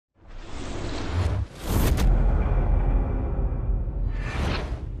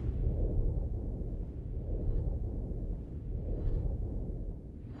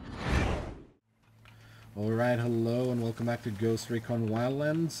Alright, hello and welcome back to Recon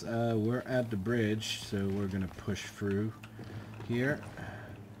Wildlands. We're at the bridge, so we're gonna push through here.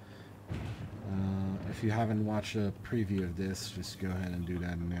 If you haven't watched a preview of this, just go ahead and do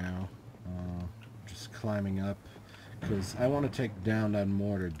that now. Just climbing up, because I want to take down that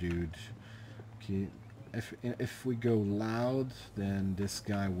mortar dude. Okay, if we go loud, then this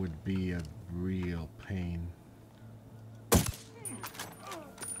guy would be a real pain.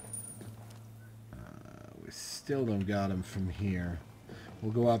 Still don't got him from here.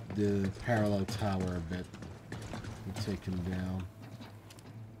 We'll go up the parallel tower a bit and take him down.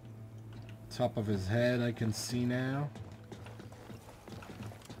 Top of his head I can see now.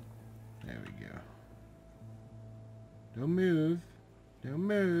 There we go. Don't move. Don't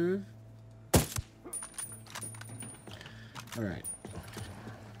move. Alright.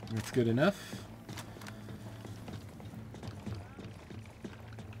 That's good enough.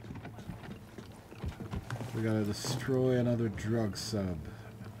 We gotta destroy another drug sub.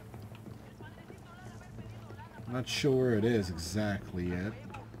 I'm not sure where it is exactly yet.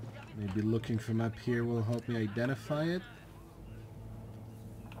 Maybe looking from up here will help me identify it.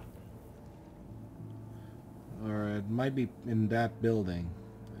 Or it might be in that building.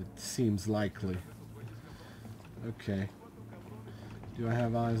 It seems likely. Okay. Do I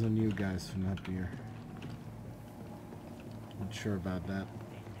have eyes on you guys from up here? Not sure about that.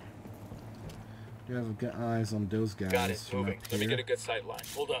 You have got eyes on those guys. Got it. Moving. Let me get a good sight line.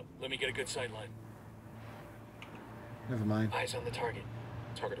 Hold up. Let me get a good sight line. Never mind. Eyes on the target.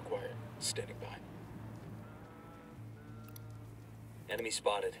 Target acquired. Standing by. Enemy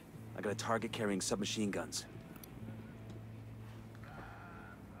spotted. I got a target carrying submachine guns.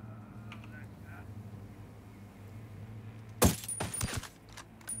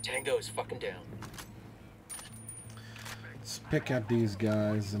 Tango is fucking down. Let's pick up these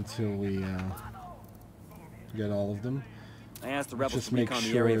guys until we get all of them. I asked the rebels just to make recon the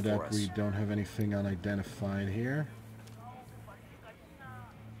sure area that for us. we don't have anything unidentified here.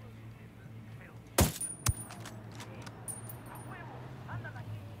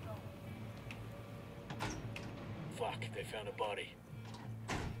 Fuck, they found a body.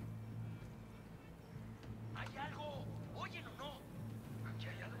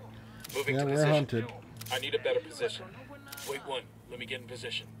 Moving Yeah, to we're position. hunted. I need a better position. Wait one. Let me get in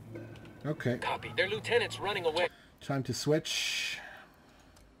position. Okay. Copy. Their lieutenant's running away. Time to switch.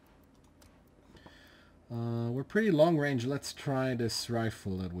 We're pretty long range. Let's try this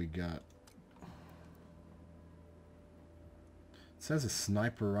rifle that we got. It says a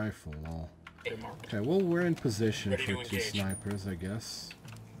sniper rifle. Oh. Okay, well, we're in position Ready for to two engage. snipers, I guess.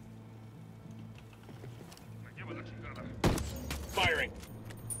 Firing.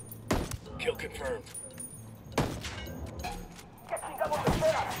 Kill confirmed.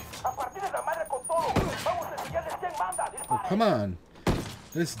 Oh, come on.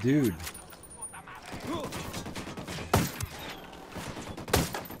 This dude.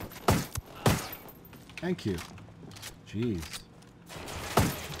 Thank you. Jeez.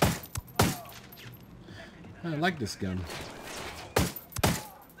 I like this gun.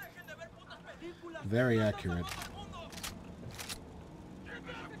 Very accurate.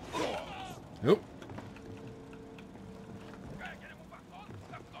 Oh.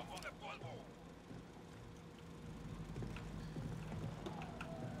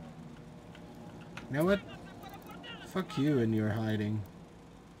 You know what? Fuck you and your hiding.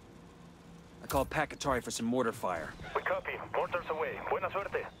 I called Pakatari for some mortar fire. We copy. Mortars away. Buena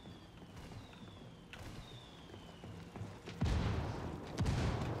suerte.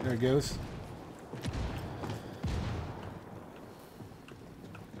 There it goes.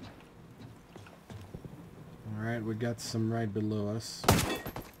 Alright, we got some right below us.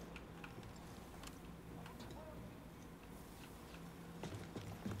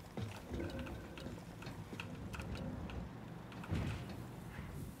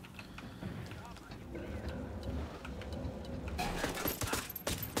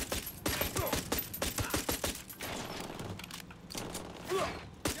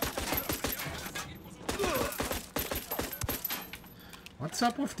 What's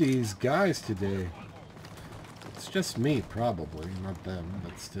up with these guys today? It's just me, probably, not them,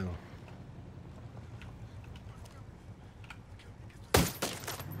 but still.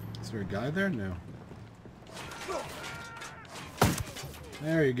 Is there a guy there? No.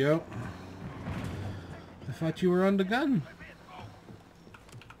 There you go. I thought you were on the gun.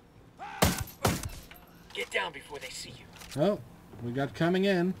 Get down before they see you. Oh, we got coming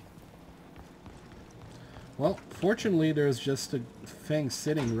in. Well, fortunately, there's just a thing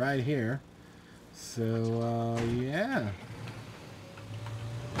sitting right here. So, yeah.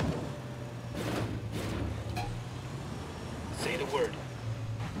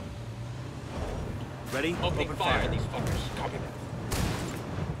 Ready? Opening Open fire fire. on these fuckers. Copy that.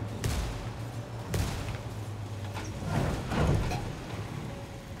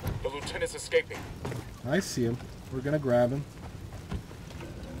 The lieutenant's escaping. I see him. We're gonna grab him.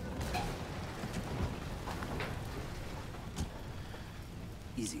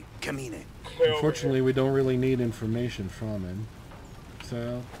 Easy. Camine. Clear over Unfortunately, we don't really need information from him.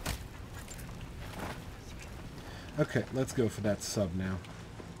 So... Okay, let's go for that sub now.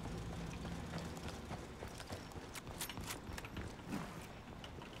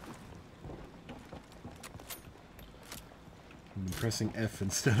 I've been pressing F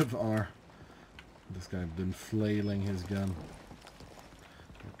instead of R. This guy's been flailing his gun.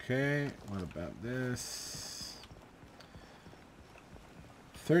 Okay, what about this?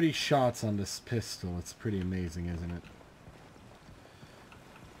 30 shots on this pistol. It's pretty amazing, isn't it?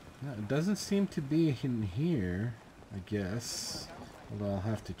 No, it doesn't seem to be in here, I guess. Although I'll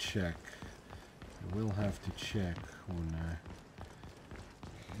have to check. I will have to check, won't I?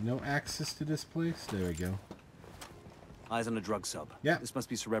 No access to this place? There we go. Eyes on a drug sub. Yeah. This must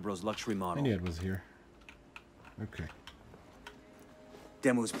be CEREBRO's luxury I model. knew it was here. Okay.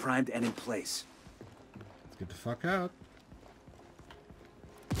 Demo is primed and in place. Let's get the fuck out.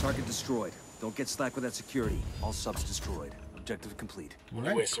 Target destroyed. Don't get slack with that security. All subs destroyed. Objective complete. Only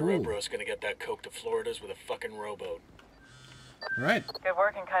way Alright, cool. CEREBRO's gonna get that coke to Florida's with a fucking rowboat. Alright. Good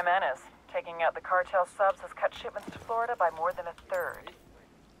work in Caymanas. Taking out the cartel subs has cut shipments to Florida by more than a third.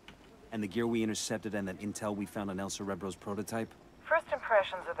 And the gear we intercepted and that intel we found on El CEREBRO's prototype? First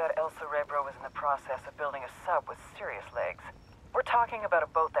impressions are that El CEREBRO is in the process of building a sub with serious legs. We're talking about a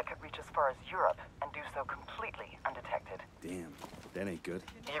boat that could reach as far as Europe and do so completely undetected. Damn, that ain't good.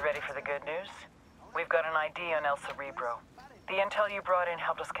 You ready for the good news? We've got an ID on El CEREBRO. The intel you brought in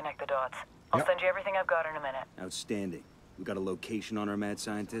helped us connect the dots. I'll Yep. send you everything I've got in a minute. Outstanding. We got a location on our mad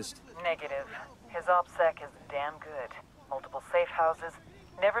scientist? Negative. His OPSEC is damn good. Multiple safe houses.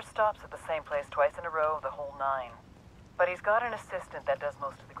 Never stops at the same place twice in a row, the whole nine. But he's got an assistant that does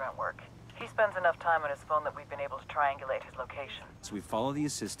most of the grunt work. He spends enough time on his phone that we've been able to triangulate his location. So we follow the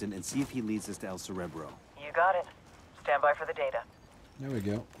assistant and see if he leads us to El CEREBRO. You got it. Stand by for the data. There we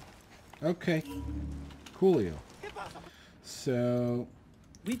go. Okay. Coolio. So...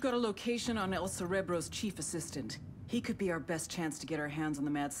 We've got a location on El CEREBRO's chief assistant. He could be our best chance to get our hands on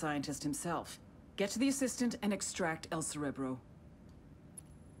the mad scientist himself. Get to the assistant and extract El CEREBRO.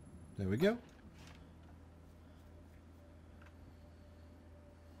 There we go.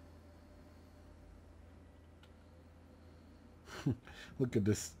 Look at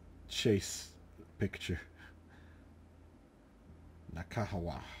this chase picture.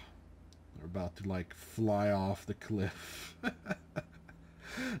 Nakahawa. They're about to like fly off the cliff.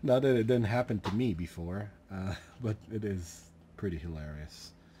 Not that it didn't happen to me before, but it is pretty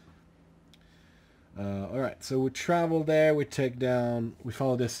hilarious. Alright, so we travel there, we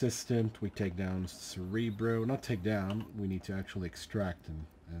follow the assistant, we take down CEREBRO. Not take down, we need to actually extract him,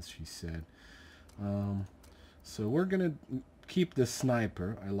 as she said. So we're gonna keep the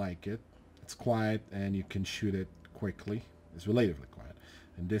sniper. I like it. It's quiet and you can shoot it quickly. It's relatively quiet.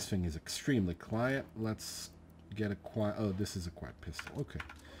 And this thing is extremely quiet. Let's get a quiet... Oh, this is a quiet pistol. Okay.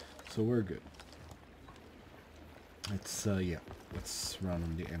 So we're good. Let's, yeah. Let's run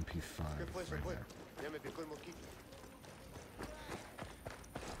on the MP5 right there.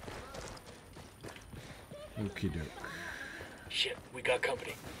 Okie doke. Shit, we got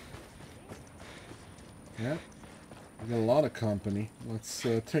company. Yeah. We got a lot of company. Let's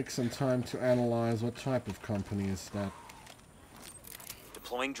take some time to analyze what type of company is that.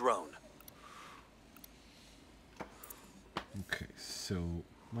 Deploying drone. Okay, so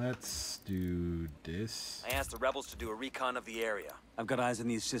let's do this. I asked the rebels to do a recon of the area. I've got eyes on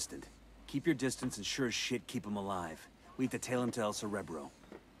the assistant. Keep your distance and sure as shit keep him alive. We have to tail him to El CEREBRO.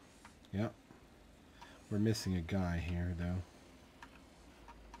 Yeah. We're missing a guy here, though.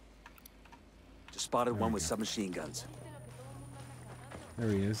 Just spotted There one we with go. submachine guns. There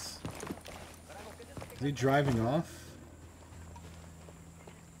he is. Is he driving off?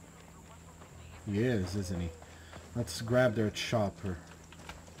 He is, isn't he? Let's grab their chopper.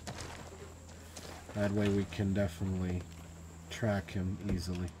 That way we can definitely track him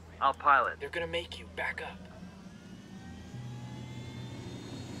easily. I'll pilot. They're gonna make you back up.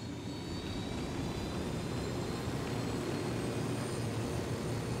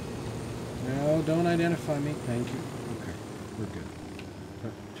 No, don't identify me. Thank you. Okay, we're good.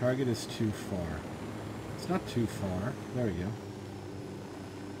 Target is too far. It's not too far. There we go.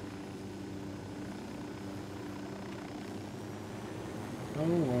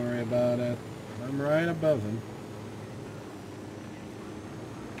 Don't worry about it. I'm right above him.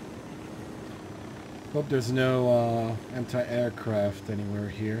 Hope there's no anti-aircraft anywhere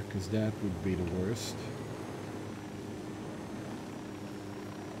here, because that would be the worst.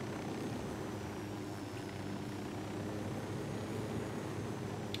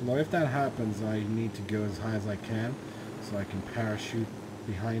 Well, if that happens, I need to go as high as I can, so I can parachute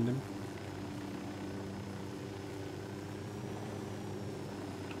behind him.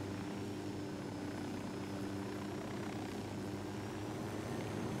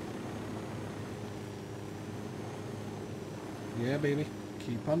 Yeah, baby.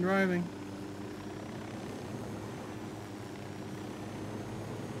 Keep on driving.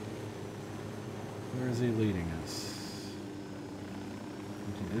 Where is he leading us?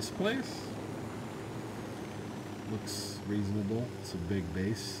 Into this place? Looks reasonable. It's a big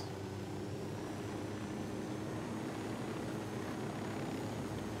base.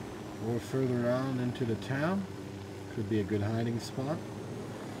 Or further on into the town. Could be a good hiding spot.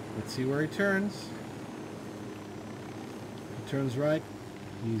 Let's see where he turns. He turns right.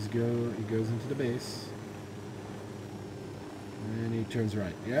 He goes into the base. And he turns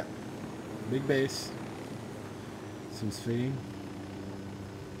right. Yep. Big base. Seems fitting.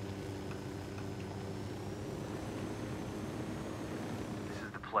 This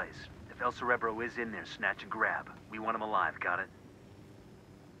is the place. If El Cerebro is in there, snatch and grab. We want him alive, got it?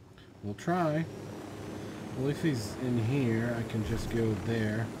 We'll try. Well, if he's in here, I can just go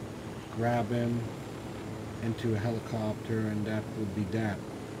there, grab him into a helicopter, and that would be that.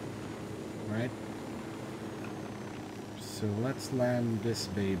 Right? So let's land this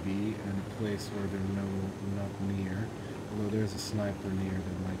baby in a place where they're not near. Although there's a sniper near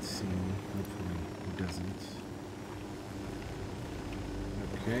that might see me. Hopefully he doesn't.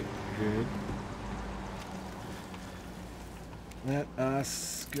 Okay, good. Let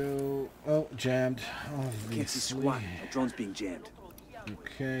us go. Oh, jammed. Obviously. Can't see squat. The drone's being jammed.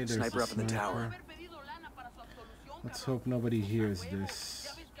 Okay, there's Sniper a up in the tower. Let's hope nobody hears this.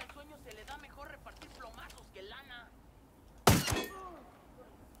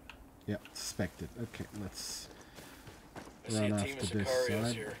 Yep, suspected. Okay, let's run after this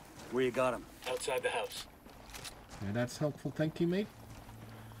side. Here. Where you got him? Outside the house. Yeah, that's helpful. Thank you, mate.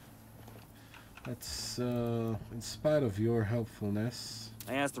 That's, in spite of your helpfulness,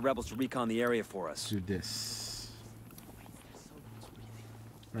 I asked the rebels to recon the area for us. do this.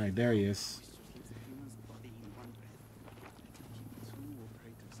 Right, there he is.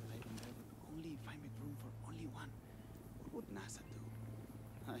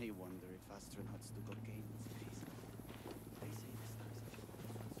 I wonder if astronauts do cocaine in space. They say the stars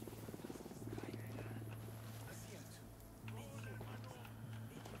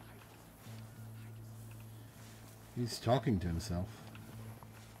are He's talking to himself.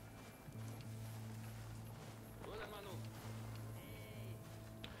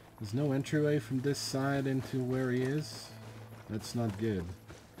 There's no entryway from this side into where he is. That's not good.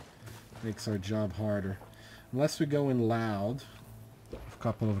 Makes our job harder. Unless we go in loud. A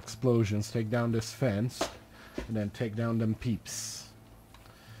couple of explosions, take down this fence, and then take down them peeps.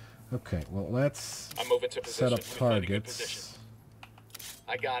 Okay, well, let's set up targets.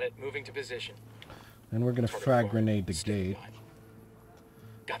 I got it. Moving to position. And we're gonna frag grenade the gate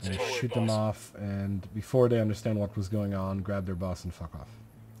Got and to shoot them off, and before they understand what was going on, grab their boss and fuck off.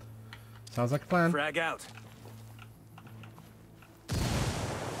 Sounds like a plan. Frag out.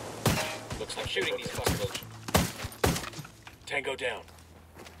 Looks like shooting these fuckers. Tango down.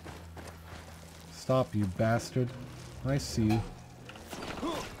 Stop, you bastard. I see you.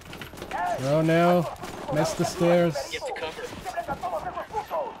 Oh no! Missed the stairs. Get to cover.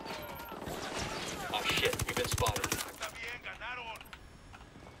 Oh shit, we've been spotted.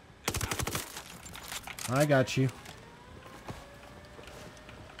 I got you.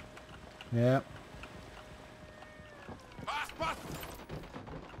 Yeah.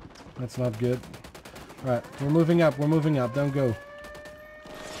 That's not good. Alright, we're moving up, don't go.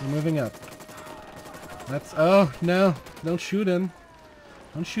 We're moving up. That's... oh, no! Don't shoot him.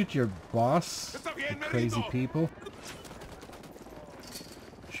 Don't shoot your boss, you crazy people.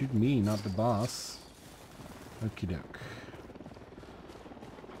 Shoot me, not the boss. Okie doke.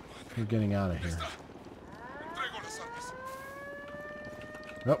 We're getting out of here.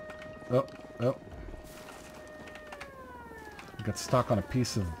 Oh, oh, oh. I got stuck on a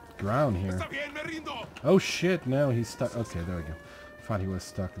piece of ground here. Oh shit, no, he's stuck. Okay, there we go. Thought he was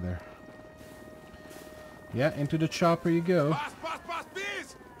stuck there. Yeah, into the chopper you go.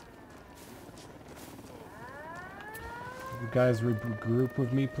 You guys regroup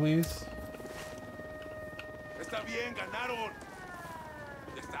with me, please.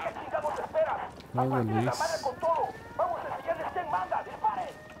 No release.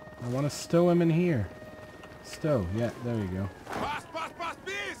 I want to stow him in here. Stove, yeah, there you go.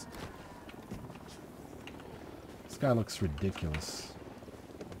 This guy looks ridiculous.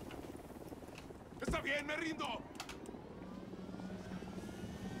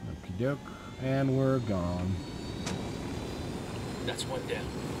 Okie doke, and we're gone. That's one down.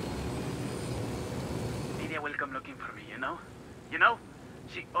 Lydia will come looking for me, you know? You know?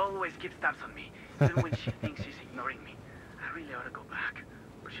 She always keeps tabs on me, even when she thinks she's ignoring me. I really ought to go back,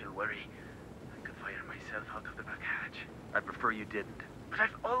 or she'll worry. I could fire myself out of the back hatch. I'd prefer you didn't. But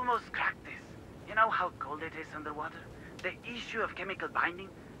I've almost cracked this. You know how cold it is underwater? The issue of chemical binding?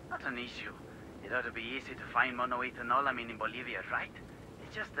 Not an issue. It ought to be easy to find monoethanolamine in Bolivia, right?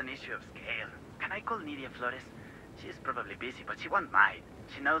 It's just an issue of scale. Can I call Nidia Flores? She's probably busy, but she won't mind.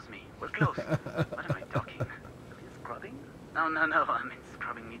 She knows me. We're close. What am I talking? Scrubbing? No. I mean,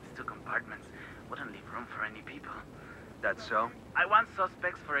 scrubbing needs 2 compartments. Wouldn't leave room for any people. That's so? I want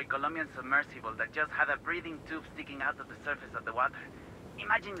suspects for a Colombian submersible that just had a breathing tube sticking out of the surface of the water.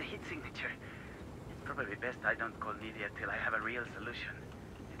 Imagine the heat signature. It's probably best I don't call Nidia till I have a real solution.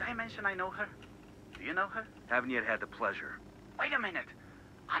 Did I mention I know her? Do you know her? Haven't yet had the pleasure. Wait a minute.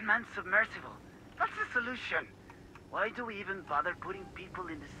 Unmanned submersible. That's the solution. Why do we even bother putting people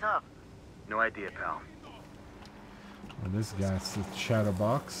in the sub? No idea, pal. And this guy's the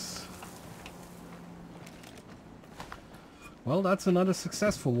chatterbox. Well, that's another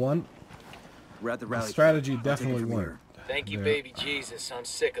successful one. We're at the The rally. strategy I'll take it definitely from worked. here. Thank you, Yeah. baby Jesus. I'm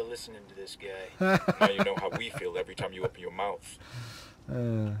sick of listening to this guy. Now you know how we feel every time you open your mouth.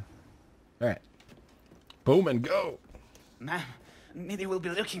 Alright. Boom and go! Ma'am, Nidia will be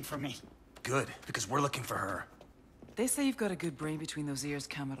looking for me. Good, because we're looking for her. They say you've got a good brain between those ears,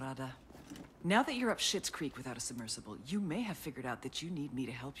 camarada. Now that you're up Schitt's Creek without a submersible, you may have figured out that you need me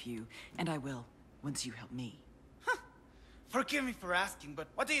to help you, and I will, once you help me. Forgive me for asking, but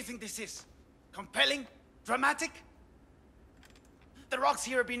what do you think this is? Compelling? Dramatic? The rocks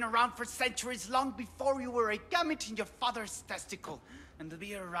here have been around for centuries, long before you were a gamete in your father's testicle. And they'll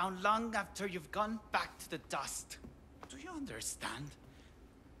be around long after you've gone back to the dust. Do you understand?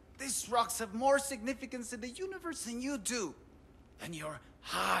 These rocks have more significance in the universe than you do. Than your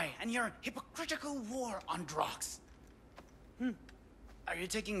high and your hypocritical war on rocks. Are you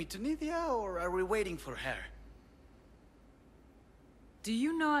taking me to Nidia, or are we waiting for her? Do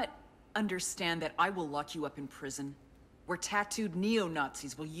you not understand that I will lock you up in prison, where tattooed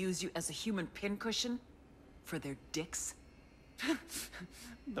neo-Nazis will use you as a human pincushion for their dicks?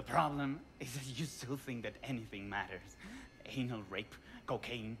 The problem is that you still think that anything matters. Anal rape,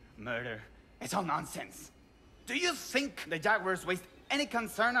 cocaine, murder, it's all nonsense. Do you think the jaguars waste any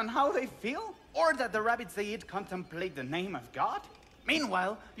concern on how they feel? Or that the rabbits they eat contemplate the name of God?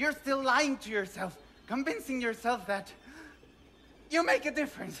 Meanwhile, you're still lying to yourself, convincing yourself that you make a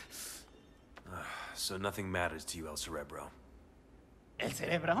difference. So nothing matters to you, El Cerebro. El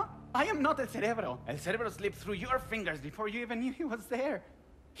Cerebro? I am not El Cerebro. El Cerebro slipped through your fingers before you even knew he was there.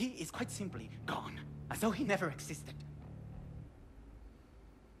 He is quite simply gone, as though he never existed.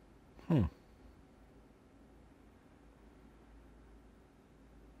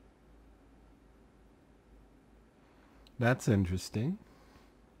 That's interesting.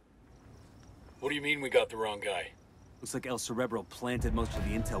 What do you mean we got the wrong guy? Looks like El Cerebro planted most of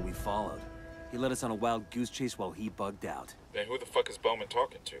the intel we followed. He led us on a wild goose chase while he bugged out. Then who the fuck is Bowman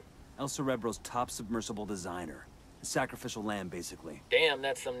talking to? El Cerebro's top submersible designer. A sacrificial lamb, basically. Damn,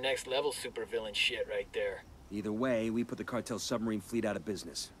 that's some next level supervillain shit right there. Either way, we put the cartel submarine fleet out of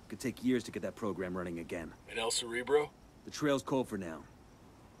business. Could take years to get that program running again. And El Cerebro? The trail's cold for now.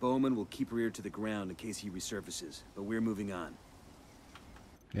 Bowman will keep her ear to the ground in case he resurfaces, but we're moving on.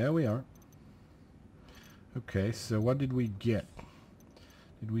 Yeah, we are. Okay, so what did we get?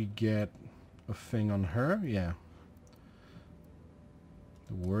 Did we get a thing on her? Yeah.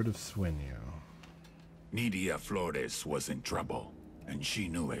 The word of Sueño. Nidia Flores was in trouble, and she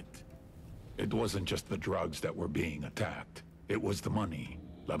knew it. It wasn't just the drugs that were being attacked. It was the money,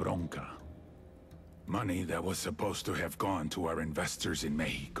 la bronca. Money that was supposed to have gone to our investors in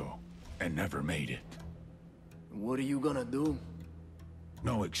Mexico, and never made it. What are you gonna do?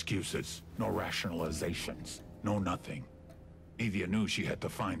 No excuses, no rationalizations, no nothing. Nidia knew she had to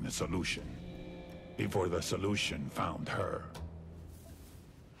find the solution, before the solution found her.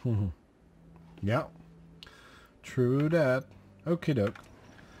 Yeah. True that. Okie doke.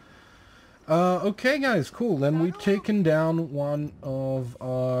 Okay guys, cool. Then we've taken down one of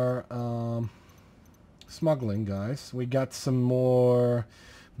our smuggling guys. We got some more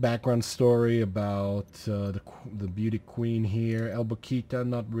background story about the beauty queen here, El Boquita.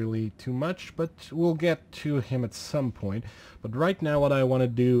 Not really too much, but we'll get to him at some point. But right now what I want to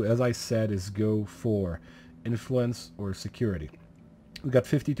do, as I said, is go for influence, or security. We got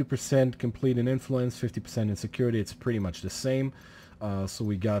 52% complete in influence, 50% in security. It's pretty much the same. So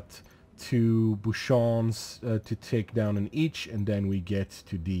we got 2 bouchons to take down in each, and then we get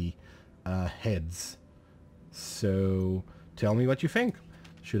to the heads. So tell me what you think.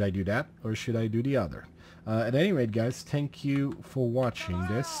 Should I do that or should I do the other? At any rate, guys, thank you for watching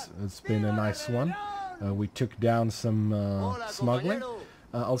this. It's been a nice one. We took down some smuggling.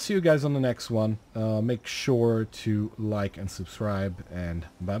 I'll see you guys on the next one. Make sure to like and subscribe, and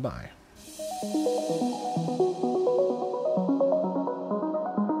bye-bye.